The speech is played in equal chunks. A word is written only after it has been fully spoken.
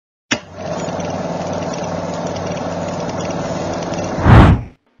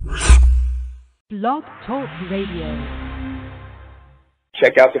Blog Talk Radio.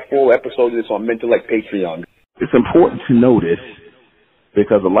 Check out the full episode of this on MENTELLECT Patreon. It's important to know this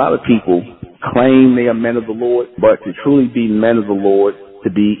because a lot of people claim they are men of the Lord, but to truly be men of the Lord, to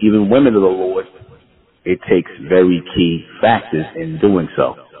be even women of the Lord, it takes very key factors in doing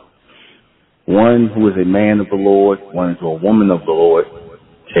so. One who is a man of the Lord, one who is a woman of the Lord,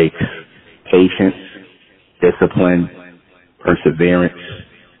 takes patience, discipline, perseverance,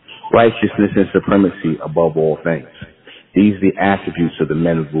 righteousness, and supremacy above all things. These are the attributes of the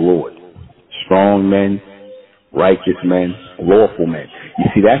men of the Lord. Strong men, righteous men, lawful men. You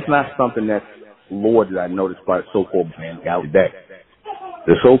see, that's not something that's Lord that I noticed by the so-called man Gallaudet.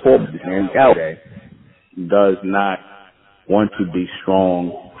 The so-called man Gallaudet does not want to be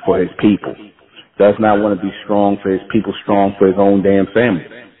strong for his people. Does not want to be strong for his people, strong for his own damn family.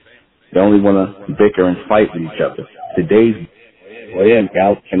 They only want to bicker and fight with each other. Today's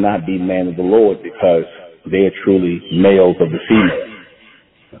Gal cannot be man of the Lord because they are truly males of the female.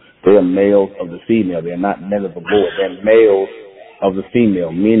 They are males of the female. They are not men of the Lord. They're males of the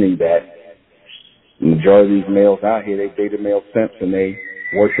female, meaning that the majority of these males out here, they date a male simps and they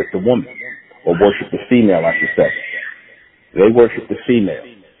worship the woman, or worship the female, I should say. They worship the female.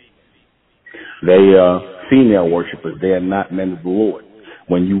 They are female worshipers. They are not men of the Lord.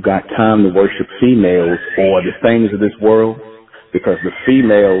 When you got time to worship females or the things of this world, because the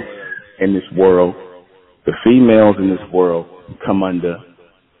females in this world come under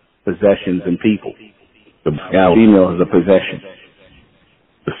possessions and people. The female is a possession.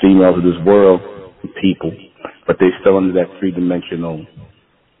 The females of this world, people, but they're still under that three-dimensional,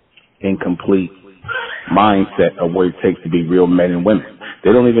 incomplete mindset of what it takes to be real men and women.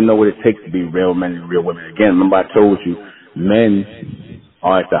 They don't even know what it takes to be real men and real women. Again, remember I told you, men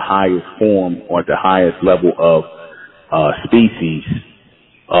are at the highest form or at the highest level of species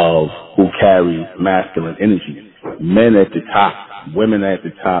of who carry masculine energy. Men at the top, women at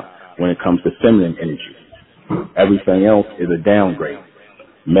the top when it comes to feminine energy. Everything else is a downgrade.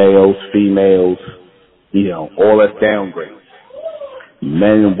 Males, females, all that's downgrade.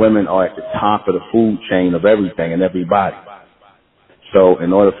 Men and women are at the top of the food chain of everything and everybody. So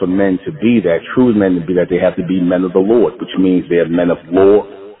in order for men to be that, true men to be that, they have to be men of the Lord, which means they're men of law,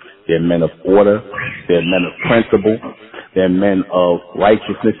 they're men of order, they're men of principle, they're men of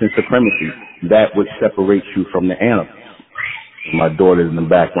righteousness and supremacy, that which separates you from the animals. My daughter's in the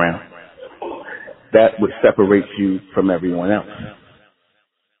background. That which separates you from everyone else.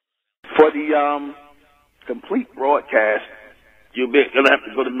 For the complete broadcast, you're going to have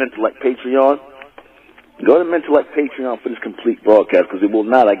to go to MENTELLECT Patreon. Go to MENTELLECT Patreon for this complete broadcast, because it will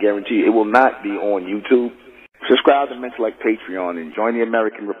not, I guarantee you, it will not be on YouTube. Subscribe to MENTELLECT Patreon and join the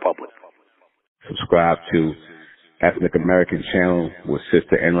American Republic. Subscribe to Ethnic American Channel with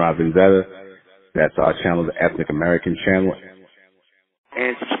Sister Enra Vendetta. That's our channel, the Ethnic American Channel.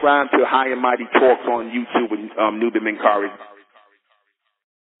 And subscribe to High and Mighty Talks on YouTube with NUBEN MENKARAYZZ.